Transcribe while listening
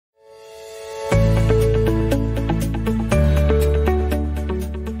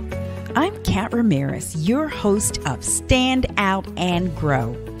Kat Ramirez, your host of Stand Out and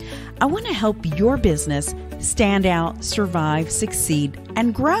Grow. I want to help your business stand out, survive, succeed,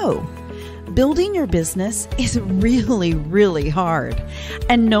 and grow. Building your business is really, really hard.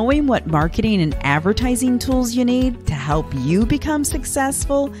 And knowing what marketing and advertising tools you need to help you become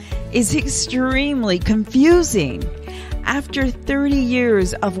successful is extremely confusing. After 30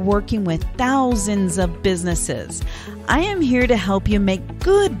 years of working with thousands of businesses, I am here to help you make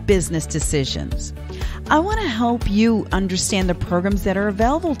good business decisions. I want to help you understand the programs that are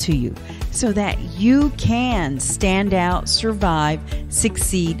available to you so that you can stand out, survive,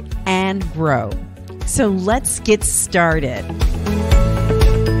 succeed, and grow. So let's get started.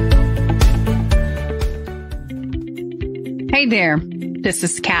 Hey there, this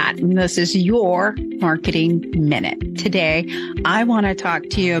is Kat, and this is your Marketing Minute. Today, I want to talk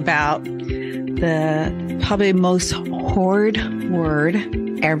to you about the probably most horrid word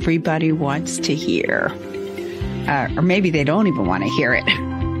everybody wants to hear. Or maybe they don't even want to hear it,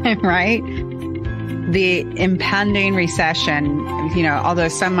 right? The impending recession, although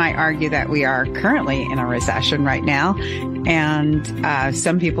some might argue that we are currently in a recession right now, and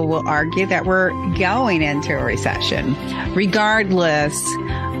some people will argue that we're going into a recession. Regardless,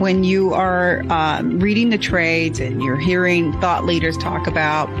 when you are reading the trades and you're hearing thought leaders talk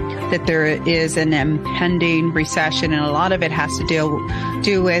about that there is an impending recession, and a lot of it has to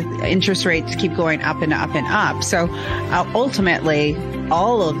do with interest rates keep going up and up and up. So ultimately,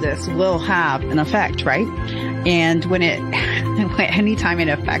 all of this will have an effect, right? And anytime it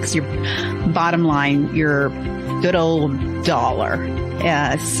affects your bottom line, your good old dollar,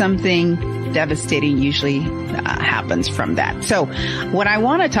 something devastating usually happens from that. So what I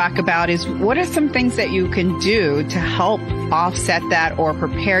want to talk about is what are some things that you can do to help offset that or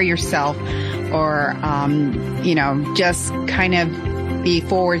prepare yourself or, just kind of be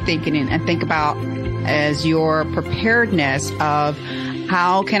forward thinking and think about as your preparedness of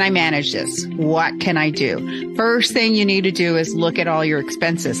how can I manage this? What can I do? First thing you need to do is look at all your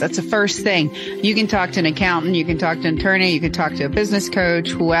expenses. That's the first thing. You can talk to an accountant, you can talk to an attorney, you can talk to a business coach,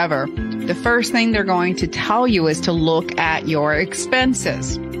 whoever. The first thing they're going to tell you is to look at your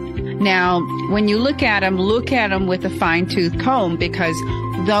expenses. Now, when you look at them with a fine-tooth comb, because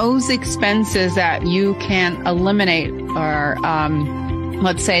those expenses that you can eliminate are,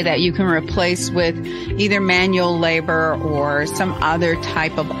 let's say that you can replace with either manual labor or some other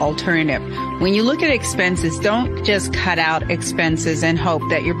type of alternative. When you look at expenses, don't just cut out expenses and hope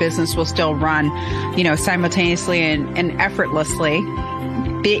that your business will still run, simultaneously and effortlessly.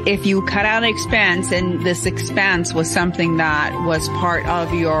 If you cut out an expense and this expense was something that was part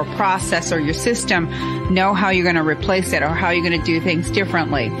of your process or your system, know how you're going to replace it or how you're going to do things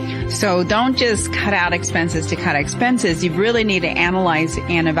differently. So don't just cut out expenses to cut expenses. You really need to analyze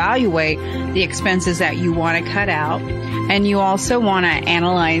and evaluate the expenses that you want to cut out. And you also want to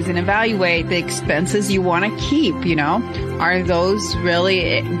analyze and evaluate the expenses you want to keep, Are those really,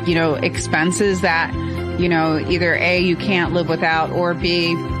 expenses that either A, you can't live without, or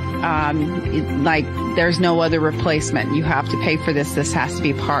B, there's no other replacement. You have to pay for this. This has to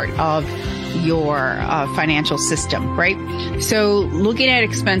be part of your financial system, right? So looking at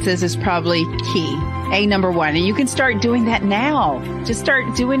expenses is probably key. Number one, and you can start doing that now. Just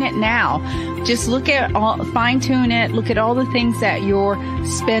start doing it now. Just fine tune it. Look at all the things that you're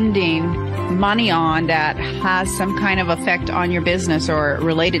spending money on that has some kind of effect on your business or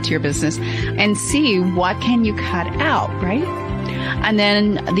related to your business, and see what can you cut out, right? And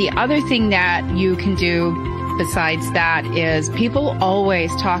then the other thing that you can do besides that is people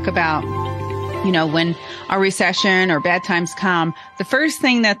always talk about, when a recession or bad times come, the first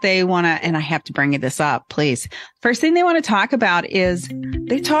thing that they want to, and I have to bring this up, please. First thing they want to talk about is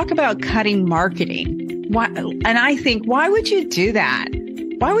they talk about cutting marketing. Why? And I think, why would you do that?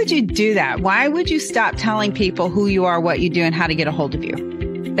 Why would you do that? Why would you stop telling people who you are, what you do, and how to get a hold of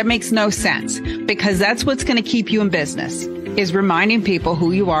you? That makes no sense, because that's what's going to keep you in business, is reminding people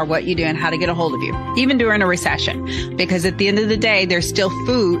who you are, what you do, and how to get a hold of you, even during a recession. Because at the end of the day, there's still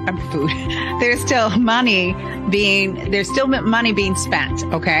there's still money being spent,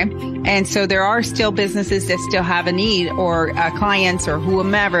 okay? And so there are still businesses that still have a need, or clients, or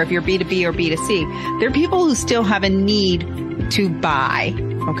whomever, if you're B2B or B2C. There are people who still have a need to buy,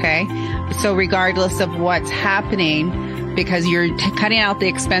 okay? So regardless of what's happening, because you're cutting out the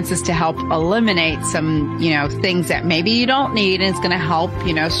expenses to help eliminate some, things that maybe you don't need, and it's going to help,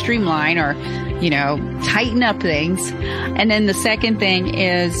 streamline or, tighten up things. And then the second thing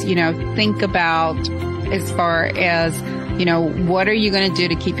is, think about as far as, what are you going to do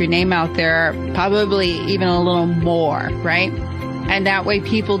to keep your name out there? Probably even a little more, right? And that way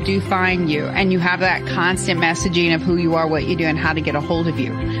people do find you, and you have that constant messaging of who you are, what you do, and how to get a hold of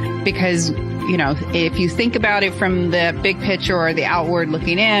you. Because, you know, if you think about it from the big picture or the outward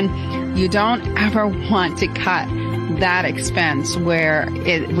looking in, you don't ever want to cut that expense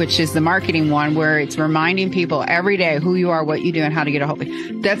which is the marketing one, where it's reminding people every day who you are, what you do, and how to get a hold of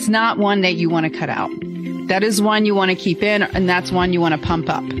you. That's not one that you want to cut out. That is one you want to keep in, and that's one you want to pump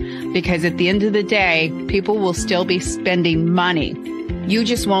up. Because at the end of the day, people will still be spending money. You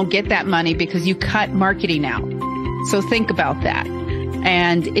just won't get that money because you cut marketing out. So think about that.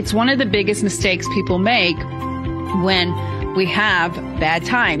 And it's one of the biggest mistakes people make when we have bad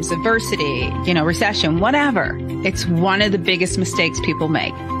times, adversity, you know, recession, whatever. It's one of the biggest mistakes people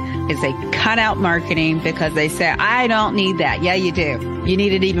make is they cut out marketing because they say, I don't need that. Yeah, you do. You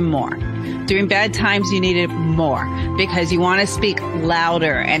need it even more. During bad times, you need it more because you want to speak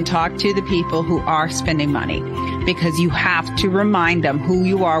louder and talk to the people who are spending money, because you have to remind them who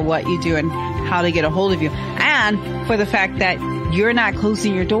you are, what you do, and how to get a hold of you. And for the fact that you're not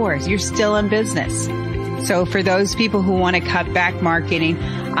closing your doors. You're still in business. So for those people who want to cut back marketing,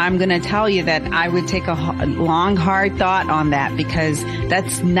 I'm going to tell you that I would take a long, hard thought on that, because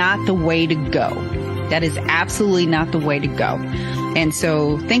that's not the way to go. That is absolutely not the way to go. And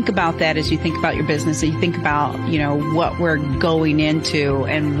so think about that as you think about your business, and you think about, you know, what we're going into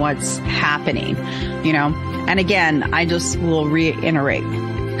and what's happening, you know. And again, I just will reiterate,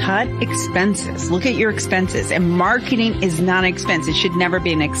 cut expenses. Look at your expenses. And marketing is not an expense. It should never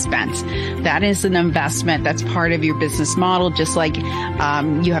be an expense. That is an investment. That's part of your business model. Just like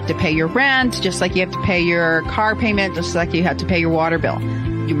you have to pay your rent, just like you have to pay your car payment, just like you have to pay your water bill.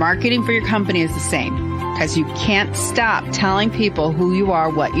 Your marketing for your company is the same, because you can't stop telling people who you are,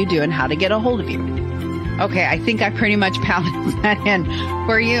 what you do, and how to get a hold of you. Okay, I think I pretty much pounded that in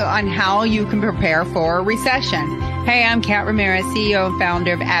for you on how you can prepare for a recession. Hey, I'm Kat Ramirez, CEO and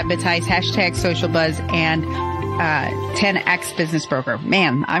founder of adBidtise, #SocialBuzz, and 10X Business Broker.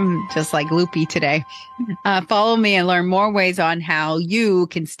 Man, I'm just like loopy today. Follow me and learn more ways on how you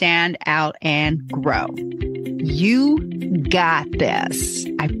can stand out and grow. You got this.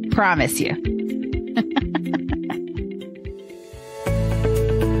 I promise you.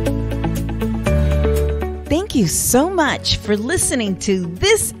 Thank you so much for listening to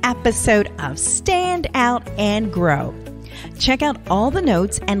this episode of Stand Out and Grow. Check out all the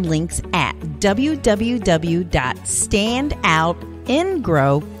notes and links at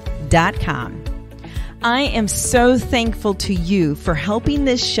www.standoutandgrow.com. I am so thankful to you for helping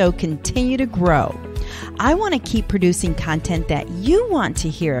this show continue to grow. I want to keep producing content that you want to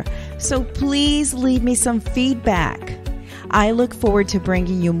hear, so please leave me some feedback. I look forward to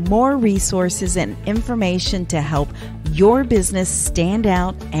bringing you more resources and information to help your business stand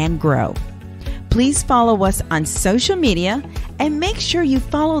out and grow. Please follow us on social media and make sure you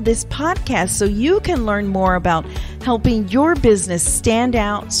follow this podcast so you can learn more about helping your business stand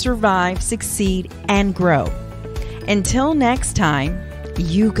out, survive, succeed, and grow. Until next time,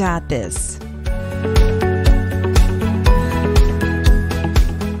 you got this.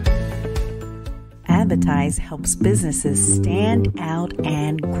 adBidtise helps businesses stand out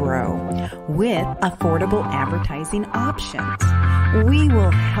and grow with affordable advertising options. We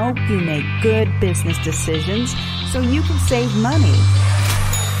will help you make good business decisions so you can save money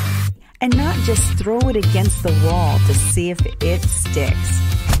and not just throw it against the wall to see if it sticks.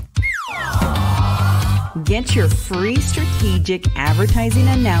 Get your free strategic advertising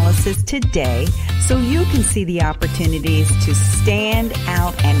analysis today so you can see the opportunities to stand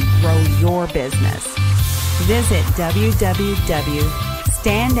out and grow your business. Visit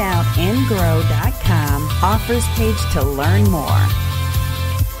www.standoutandgrow.com offers page to learn more.